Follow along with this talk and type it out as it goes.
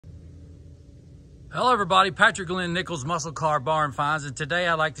Hello everybody, Patrick Glenn Nichols, Muscle Car Barn Finds, and today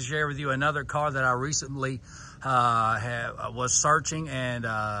I'd like to share with you another car that I recently was searching and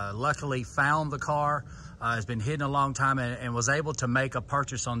luckily found the car. It's been hidden a long time and was able to make a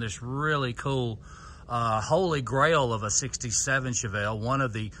purchase on this really cool holy grail of a 67 Chevelle, one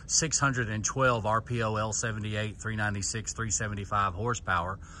of the 612 RPO L78 396 375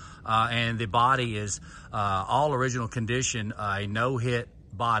 horsepower. And the body is all original condition, a no-hit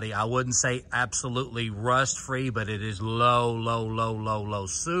body. I wouldn't say absolutely rust free, but it is low,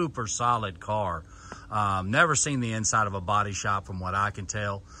 super solid car. Never seen the inside of a body shop from what I can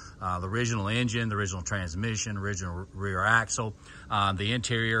tell. The original engine, the original transmission, original rear axle, the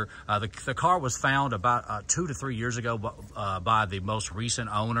interior. The car was found about 2 to 3 years ago by the most recent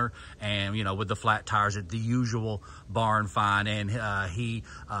owner, and you know, with the flat tires, the usual barn find. And he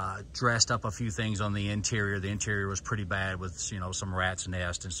dressed up a few things on the interior. The interior was pretty bad with, you know, some rat's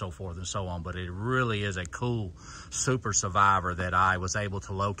nest and so forth and so on. But it really is a cool super survivor that I was able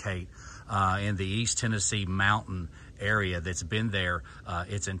to locate in the East Tennessee mountain area that's been there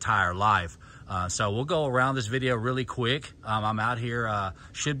its entire life. So we'll go around this video really quick. I'm out here,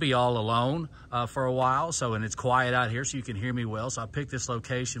 should be all alone for a while, and it's quiet out here so you can hear me well. So I picked this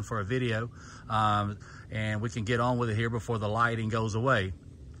location for a video, and we can get on with it here before the lighting goes away.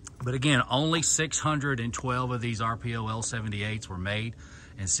 But again, only 612 of these RPO L78s were made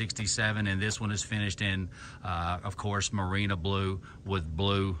in '67, and this one is finished in, of course, marina blue with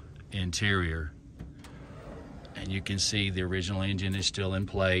blue interior. And you can see the original engine is still in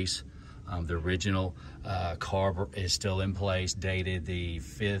place. The original carb is still in place, dated the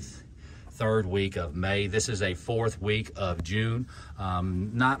third week of May. This is a 4th week of June.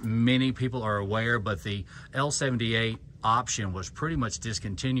 Not many people are aware, but the L78 option was pretty much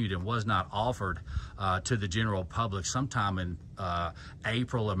discontinued and was not offered to the general public. Sometime in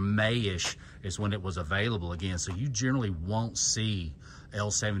April or May-ish is when it was available again. So you generally won't see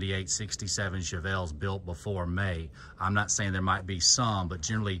L78 67 Chevelles built before May. I'm not saying there might be some, but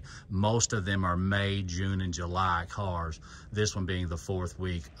generally most of them are May, June, and July cars, this one being the 4th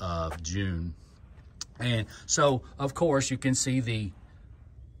week of June. And so, of course, you can see the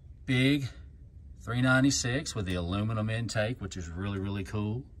big 396 with the aluminum intake, which is really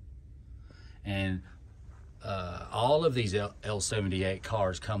cool. And all of these L78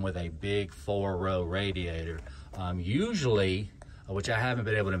 cars come with a big 4-row radiator. Usually, which I haven't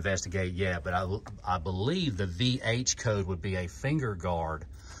been able to investigate yet, but I believe the VH code would be a finger guard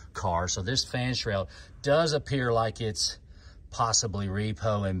car. So this fan shroud does appear like it's possibly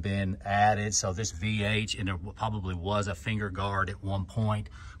repo and been added. So this VH, and there probably was a finger guard at one point,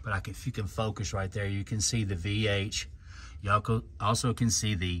 but if you can focus right there, you can see the VH. You also can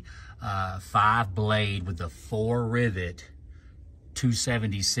see the 5-blade with the 4-rivet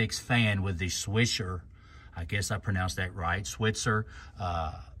 276 fan with the Swisher, I guess I pronounced that right, Switzer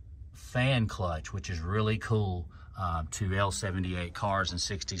fan clutch, which is really cool to L78 cars in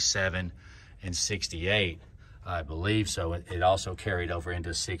 '67 and '68, I believe so. It also carried over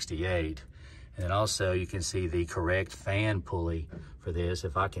into '68. And then also you can see the correct fan pulley for this.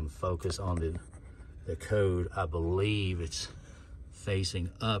 If I can focus on the code, I believe it's facing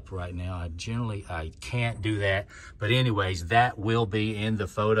up right now. I can't do that. But anyways, that will be in the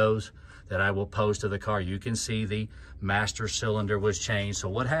photos that I will post to the car. You can see the master cylinder was changed. So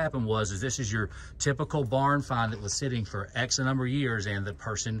what happened was, this is your typical barn find that was sitting for X number of years, and the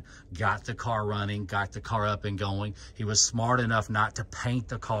person got the car running, got the car up and going. He was smart enough not to paint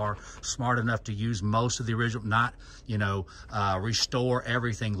the car, smart enough to use most of the original, not, you know, restore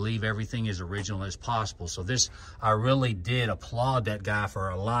everything, leave everything as original as possible. So this, I really did applaud that guy for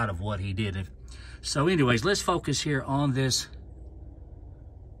a lot of what he did. So anyways, let's focus here on this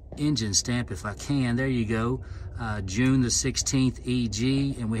engine stamp if I can. There you go. June the 16th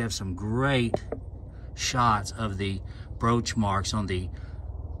EG, and we have some great shots of the broach marks on the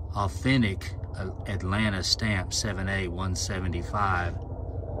authentic Atlanta stamp 7A 175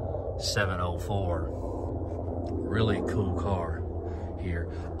 704. Really cool car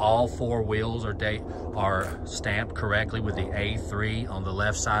here. All 4 wheels are stamped correctly with the A3 on the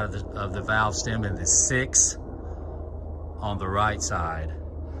left side of the valve stem and the 6 on the right side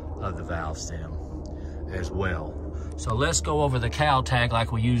of the valve stem as well. So let's go over the cowl tag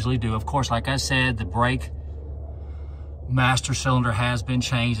like we usually do. Of course, like I said, the brake master cylinder has been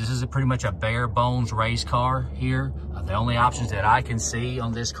changed. This is pretty much a bare bones race car here. The only options that I can see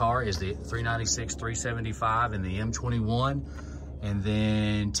on this car is the 396 375 and the M21, and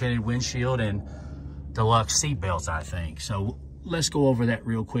then tinted windshield and deluxe seat belts, I think. So let's go over that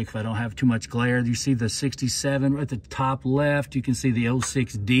real quick if I don't have too much glare. You see the 67 at the top left. You can see the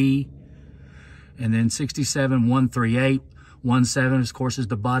 06D And then 67 138 17, of course, is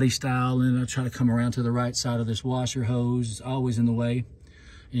the body style. And I'll try to come around to the right side of this washer hose. It's always in the way.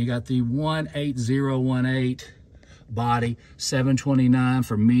 And you got the 18018 body, 729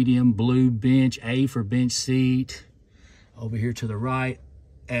 for medium, blue bench, A for bench seat. Over here to the right,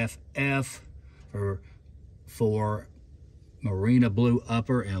 FF for marina blue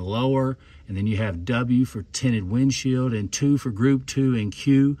upper and lower. And then you have W for tinted windshield, and 2 for group 2, and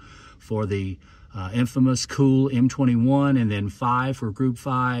Q for the infamous cool M21, and then 5 for group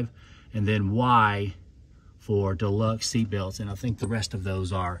 5, and then Y for deluxe seat belts. And I think the rest of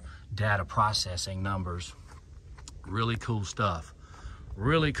those are data processing numbers. Really cool stuff.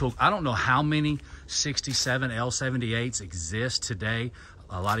 Really cool. I don't know how many 67 L78s exist today.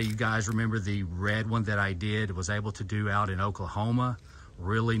 A lot of you guys remember the red one that I was able to do out in Oklahoma.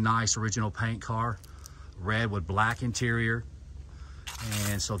 Really nice original paint car. Red with black interior.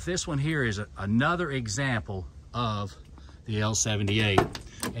 And so this one here is another example of the L78.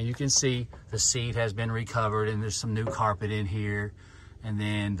 And you can see the seat has been recovered, and there's some new carpet in here. And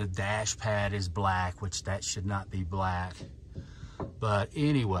then the dash pad is black, which that should not be black. But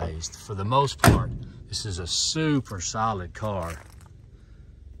anyways, for the most part, this is a super solid car.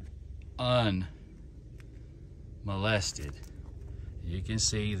 Unmolested. You can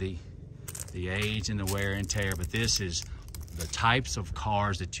see the age and the wear and tear, but this is the types of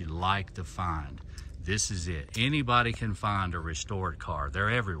cars that you like to find. This is it. Anybody can find a restored car. They're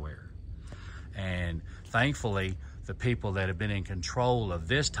everywhere. And thankfully, the people that have been in control of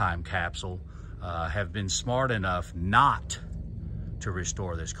this time capsule have been smart enough not to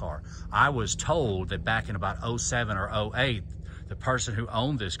restore this car. I was told that back in about 07 or 08, the person who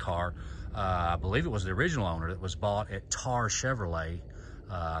owned this car, I believe it was the original owner, that was bought at Tarr Chevrolet,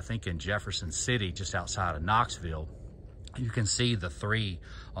 I think in Jefferson City, just outside of Knoxville. You can see the 3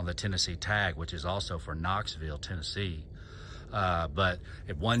 on the Tennessee tag, which is also for Knoxville, Tennessee. But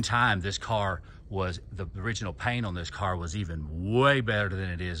at one time, this car was, the original paint on this car was even way better than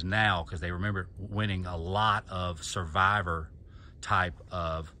it is now, because they remember winning a lot of Survivor type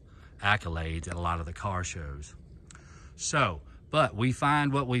of accolades at a lot of the car shows. So, but we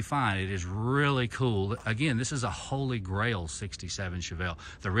find what we find. It is really cool. Again, this is a Holy Grail 67 Chevelle.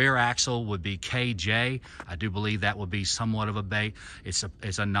 The rear axle would be KJ. I do believe that would be somewhat of a bait. It's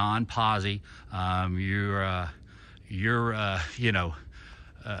a non-posi.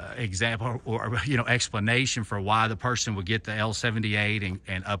 Example or explanation for why the person would get the L78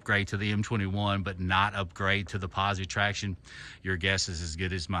 and upgrade to the M21 but not upgrade to the posi traction, your guess is as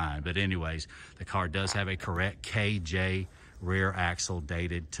good as mine. But anyways, the car does have a correct KJ rear axle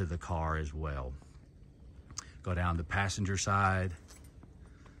dated to the car as well. Go down the passenger side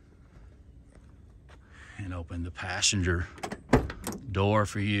and open the passenger door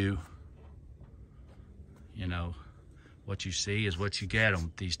for you. What you see is what you get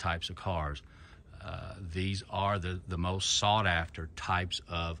on these types of cars. These are the most sought after types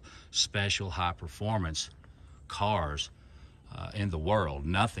of special high performance cars in the world.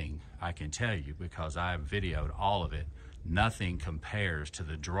 Nothing, I can tell you, because I've videoed all of it, nothing compares to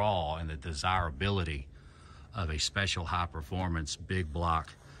the draw and the desirability of a special high performance big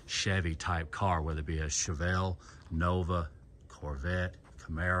block Chevy type car, whether it be a Chevelle, Nova, Corvette,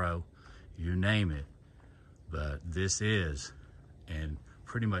 Camaro, you name it. But this is, and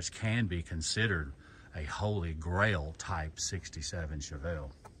pretty much can be considered, a Holy Grail type 67 Chevelle.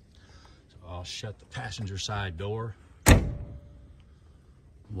 So I'll shut the passenger side door,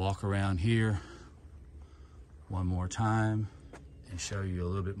 walk around here one more time and show you a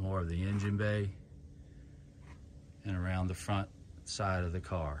little bit more of the engine bay and around the front side of the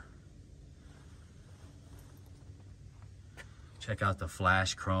car. Check out the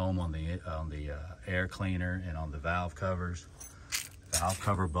flash chrome on the air cleaner and on the valve covers. Valve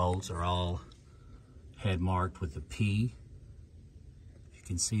cover bolts are all head marked with the P. You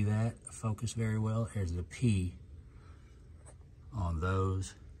can see that focus very well. Here's the P on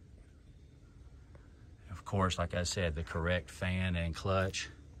those. Of course, like I said, the correct fan and clutch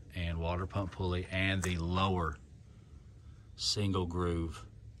and water pump pulley, and the lower single groove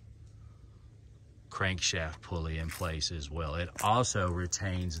crankshaft pulley in place as well. It also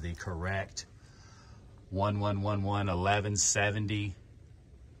retains the correct 1170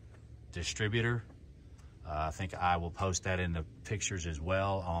 distributor. I think I will post that in the pictures as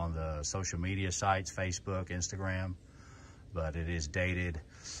well on the social media sites, Facebook, Instagram. But it is dated,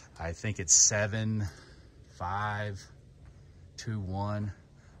 I think it's 7521,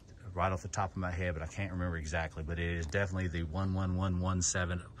 right off the top of my head, but I can't remember exactly. But it is definitely the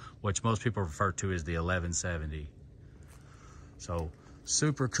 11117, which most people refer to as the 1170. So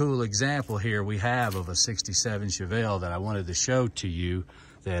super cool example here we have of a 67 Chevelle that I wanted to show to you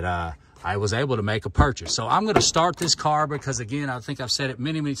that I was able to make a purchase. So I'm going to start this car because, again, I think I've said it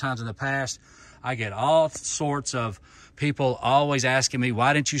many, many times in the past. I get all sorts of people always asking me,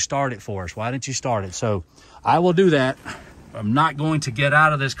 why didn't you start it for us? Why didn't you start it? So I will do that. I'm not going to get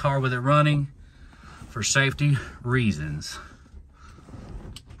out of this car with it running for safety reasons.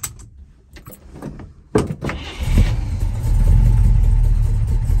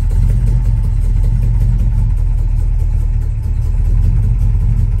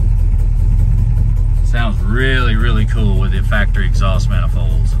 Sounds really, really cool with the factory exhaust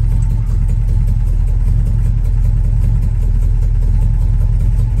manifolds.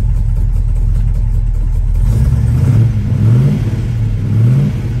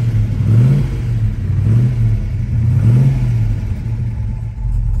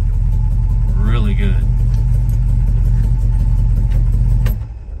 Really good.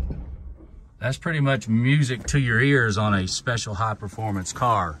 That's pretty much music to your ears on a special high performance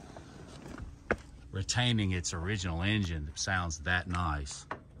car. Retaining its original engine sounds that nice.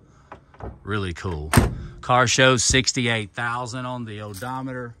 Really cool. Car shows 68,000 on the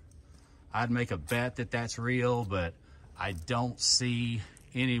odometer. I'd make a bet that that's real, but I don't see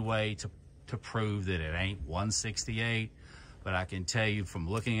any way to prove that it ain't 168. But I can tell you from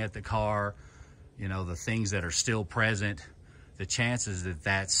looking at the car, you know, the things that are still present, the chances that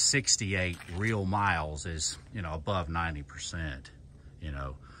that's 68 real miles is, you know, above 90%, you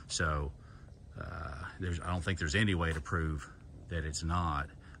know. So I don't think there's any way to prove that it's not,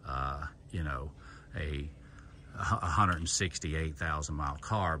 you know, a 168,000 mile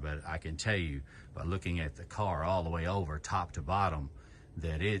car. But I can tell you by looking at the car all the way over top to bottom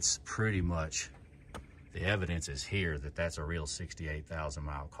that it's pretty much, the evidence is here that that's a real 68,000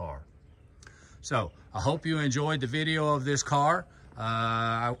 mile car. So I hope you enjoyed the video of this car.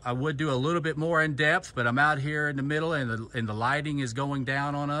 I would do a little bit more in depth, but I'm out here in the middle and the lighting is going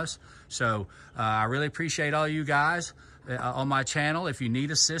down on us. So I really appreciate all you guys on my channel. If you need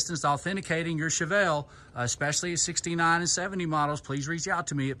assistance authenticating your Chevelle, especially 69 and 70 models, please reach out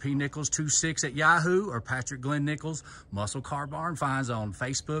to me at pnichols26 at Yahoo or Patrick Glenn Nichols Muscle Car Barn Finds on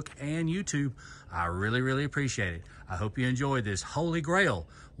Facebook and YouTube. I really, really appreciate it. I hope you enjoyed this Holy Grail,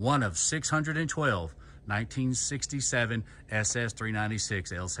 one of 612 1967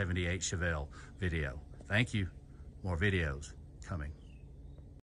 SS396 L78 Chevelle video. Thank you. More videos coming.